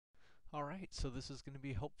Alright, so this is going to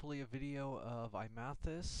be hopefully a video of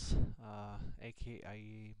IMathAS,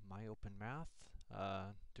 aka My Open Math,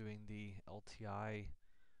 doing the LTI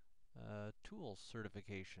Tools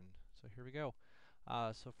certification. So here we go.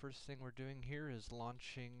 So first thing we're doing here is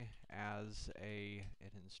launching as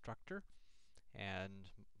an instructor,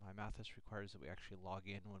 and IMathAS requires that we actually log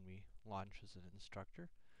in when we launch as an instructor.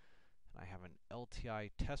 And I have an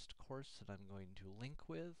LTI test course that I'm going to link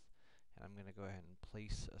with. And I'm going to go ahead and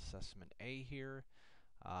place assessment A here.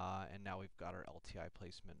 And now we've got our LTI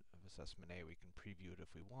placement of assessment A. We can preview it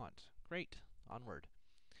if we want. Great, onward.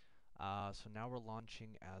 So now we're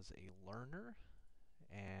launching as a learner.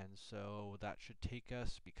 And so that should take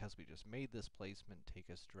us, because we just made this placement, take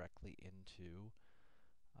us directly into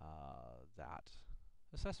that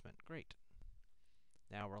assessment. Great.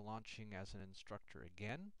 Now we're launching as an instructor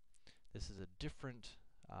again. This is a different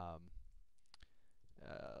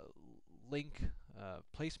link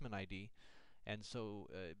placement ID, and so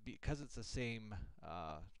because it's the same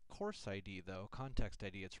course ID though, context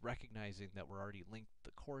ID, it's recognizing that we're already linked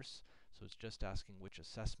the course, so it's just asking which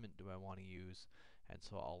assessment do I want to use, and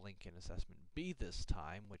so I'll link in assessment B this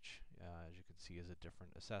time, which as you can see is a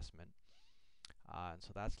different assessment. And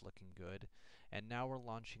so that's looking good. And now we're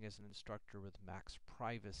launching as an instructor with max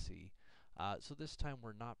privacy. So this time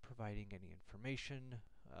we're not providing any information.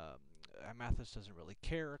 IMathAS doesn't really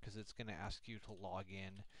care because it's going to ask you to log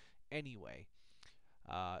in anyway.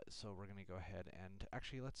 So we're going to go ahead and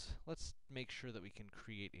actually let's make sure that we can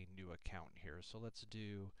create a new account here. So let's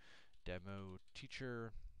do demo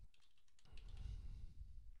teacher,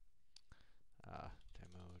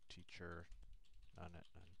 none,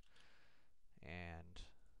 and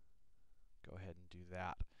go ahead and do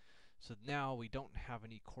that. So now we don't have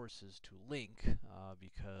any courses to link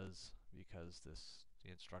because the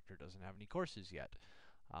instructor doesn't have any courses yet.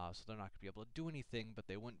 So they're not going to be able to do anything, but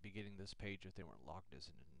they wouldn't be getting this page if they weren't logged as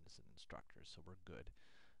an instructor, so we're good.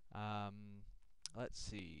 Let's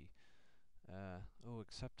see.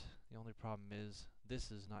 Except the only problem is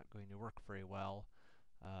this is not going to work very well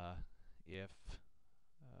if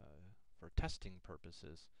for testing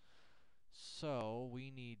purposes. So we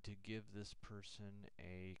need to give this person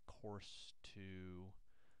a course to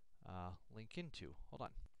link into. Hold on.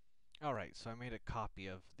 Alright, so I made a copy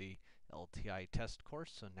of the LTI test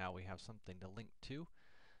course, so now we have something to link to.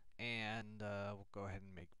 And we'll go ahead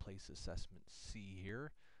and make place assessment C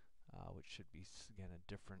here, which should be, again,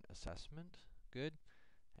 a different assessment. Good.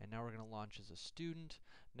 And now we're going to launch as a student.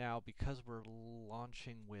 Now, because we're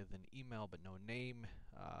launching with an email but no name,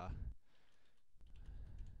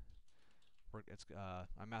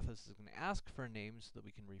 IMathAS is going to ask for a name so that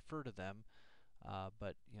we can refer to them,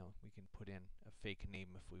 but we can put in a fake name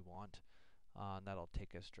if we want, and that'll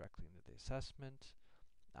take us directly into the assessment.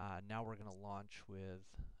 Now we're going to launch with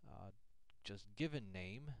just given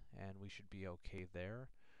name, and we should be okay there.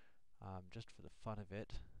 Just for the fun of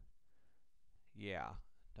it, yeah,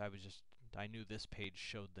 I knew this page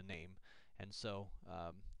showed the name, and so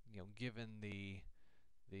given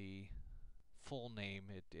the full name,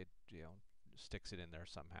 it sticks it in there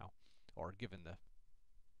somehow, or given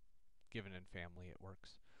in family, it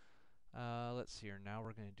works. Let's see here. Now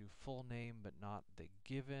we're going to do full name, but not the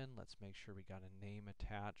given. Let's make sure we got a name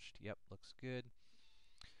attached. Yep, looks good.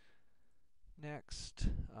 Next,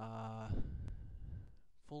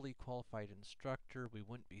 fully qualified instructor. We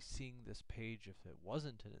wouldn't be seeing this page if it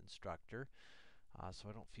wasn't an instructor, so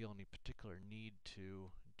I don't feel any particular need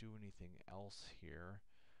to do anything else here.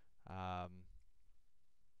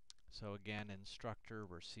 So again, instructor,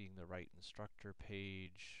 we're seeing the right instructor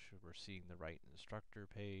page. We're seeing the right instructor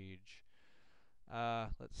page.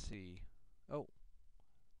 Let's see. Oh,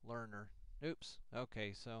 learner. Oops.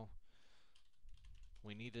 Okay, so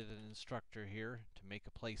we needed an instructor here to make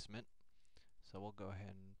a placement. So we'll go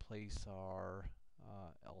ahead and place our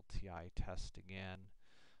LTI test again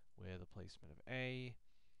with a placement of A.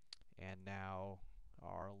 And now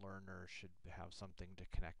our learner should have something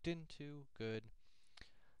to connect into. Good.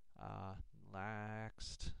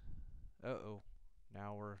 Next.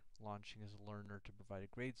 Now we're launching as a learner to provide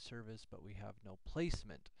a grade service, but we have no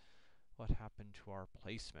placement. What happened to our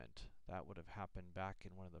placement? That would have happened back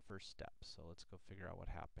in one of the first steps, so let's go figure out what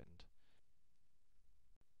happened.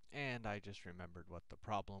 And I just remembered what the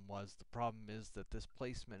problem was. The problem is that this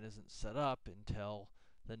placement isn't set up until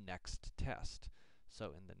the next test.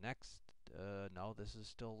 So in the next, no, this is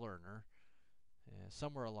still learner.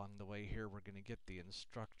 Somewhere along the way here, we're going to get the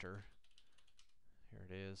instructor. Here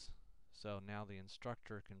it is. So now the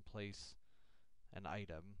instructor can place an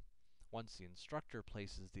item. Once the instructor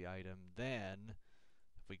places the item, then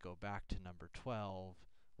if we go back to number 12,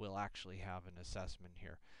 we'll actually have an assessment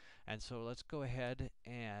here. And so let's go ahead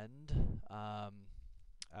and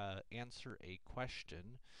answer a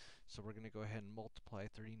question. So we're going to go ahead and multiply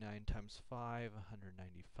 39 times 5,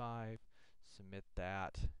 195. Submit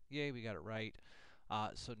that. Yay, we got it right.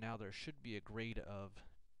 So now there should be a grade of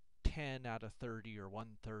 10 out of 30 or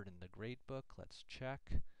 1/3 in the grade book. Let's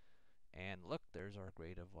check. And look, there's our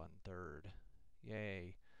grade of 1/3.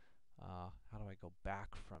 Yay. How do I go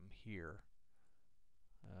back from here?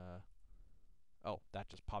 Oh, that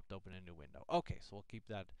just popped open a new window. Okay, so we'll keep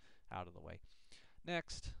that out of the way.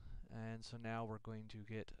 Next, and so now we're going to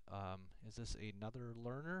get, is this another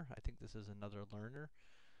learner? I think this is another learner.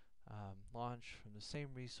 Launch from the same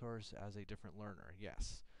resource as a different learner.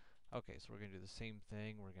 Yes. Okay, so we're going to do the same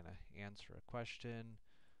thing. We're going to answer a question.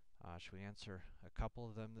 Should we answer a couple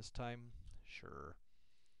of them this time? Sure.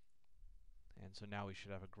 And so now we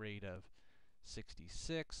should have a grade of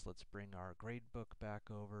 66. Let's bring our grade book back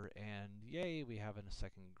over, and yay, we have a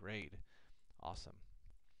second grade. Awesome.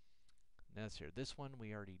 Now let's hear this one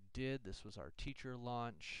we already did. This was our teacher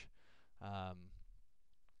launch.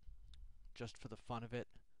 Just for the fun of it,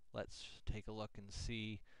 let's take a look and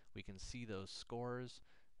see. We can see those scores.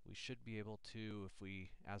 We should be able to, if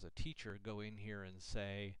we, as a teacher, go in here and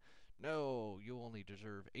say, no, you only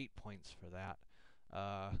deserve 8 points for that.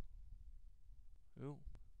 Ooh.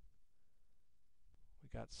 We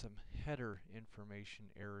got some header information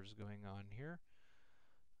errors going on here.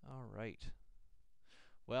 All right.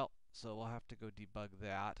 Well, so we'll have to go debug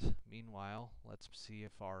that. Meanwhile, let's see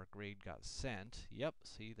if our grade got sent. Yep,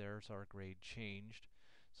 see, there's our grade changed.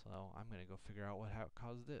 So I'm going to go figure out how it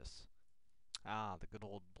caused this. Ah, the good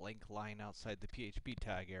old blank line outside the PHP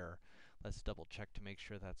tag error. Let's double check to make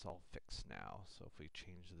sure that's all fixed now. So if we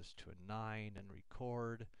change this to a 9 and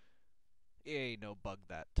record, yay, no bug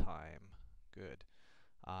that time. Good.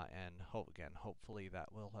 And again, hopefully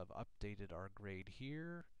that will have updated our grade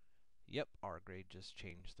here. Yep, our grade just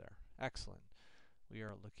changed there. Excellent. We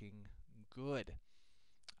are looking good.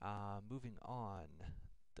 Moving on.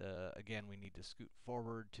 Again, we need to scoot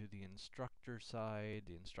forward to the instructor side.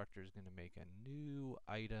 The instructor is going to make a new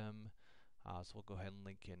item. So we'll go ahead and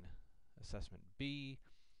link in assessment B.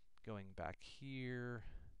 Going back here,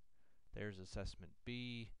 there's assessment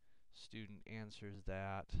B. Student answers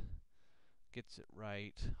that, gets it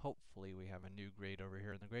right. Hopefully we have a new grade over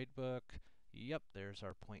here in the grade book. Yep, there's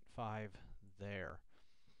our 0.5 there.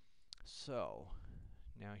 So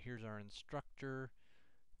now here's our instructor.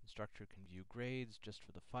 Instructor can view grades just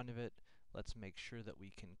for the fun of it. Let's make sure that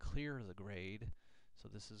we can clear the grade. So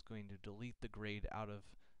this is going to delete the grade out of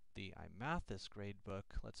the IMathAS gradebook.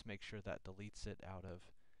 Let's make sure that deletes it out of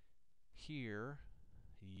here.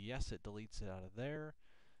 Yes, it deletes it out of there.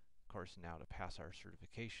 Of course, now to pass our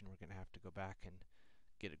certification, we're going to have to go back and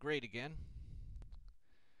get a grade again.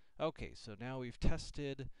 Okay, so now we've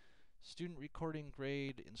tested student recording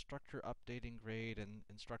grade, instructor updating grade, and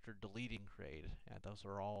instructor deleting grade. And those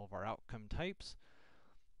are all of our outcome types.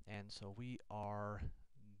 And so we are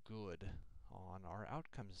good on our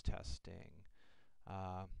outcomes testing.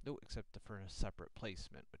 No, except for a separate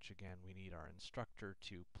placement, which again, we need our instructor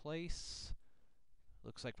to place.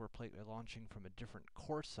 Looks like we're launching from a different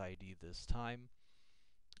course ID this time.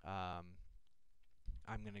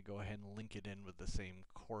 I'm going to go ahead and link it in with the same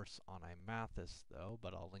course on IMathAS though,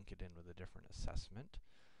 but I'll link it in with a different assessment.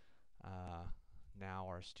 Now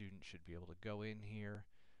our student should be able to go in here,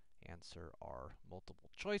 answer our multiple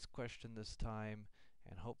choice question this time,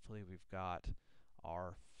 and hopefully we've got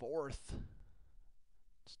our fourth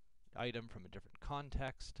item from a different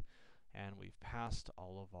context, and we've passed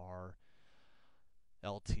all of our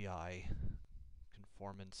LTI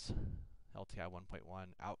Conformance LTI 1.1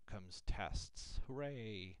 outcomes tests.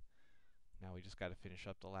 Hooray! Now we just got to finish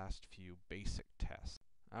up the last few basic tests.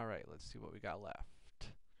 Alright, let's see what we got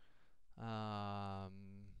left.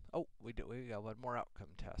 Oh, we got one more outcome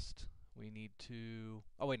test. We need to,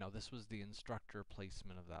 oh wait, no, this was the instructor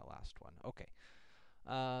placement of that last one. Okay.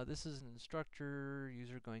 This is an instructor,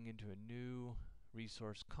 user going into a new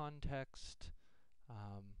resource context,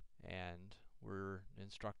 and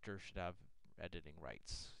instructor should have editing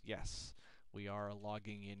rights. Yes, we are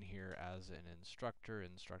logging in here as an instructor.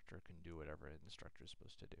 Instructor can do whatever an instructor is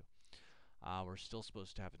supposed to do. We're still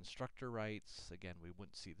supposed to have instructor rights. Again, we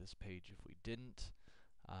wouldn't see this page if we didn't.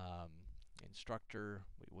 Instructor,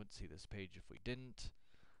 we wouldn't see this page if we didn't.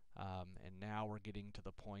 And now we're getting to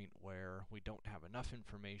the point where we don't have enough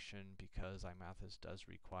information because IMathAS does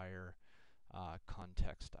require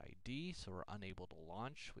context ID, so we're unable to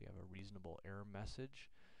launch. We have a reasonable error message.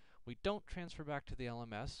 We don't transfer back to the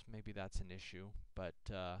LMS. Maybe that's an issue, but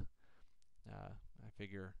I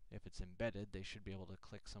figure if it's embedded, they should be able to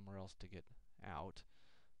click somewhere else to get out.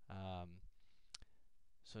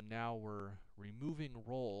 So now we're removing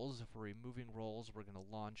roles. If we're removing roles, we're going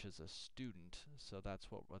to launch as a student. So that's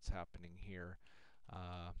what's happening here.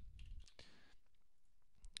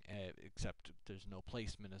 Except there's no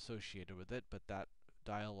placement associated with it, but that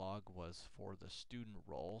dialog was for the student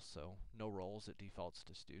role, so no roles, it defaults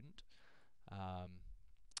to student.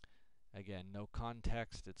 Again, no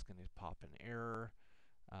context, it's going to pop an error.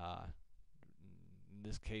 In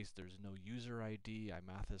this case, there's no user ID.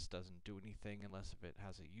 IMathAS doesn't do anything unless if it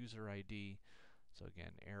has a user ID. So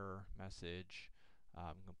again, error message,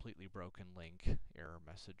 completely broken link, error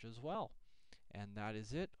message as well. And that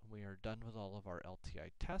is it. We are done with all of our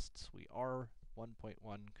LTI tests. We are 1.1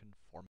 conformance.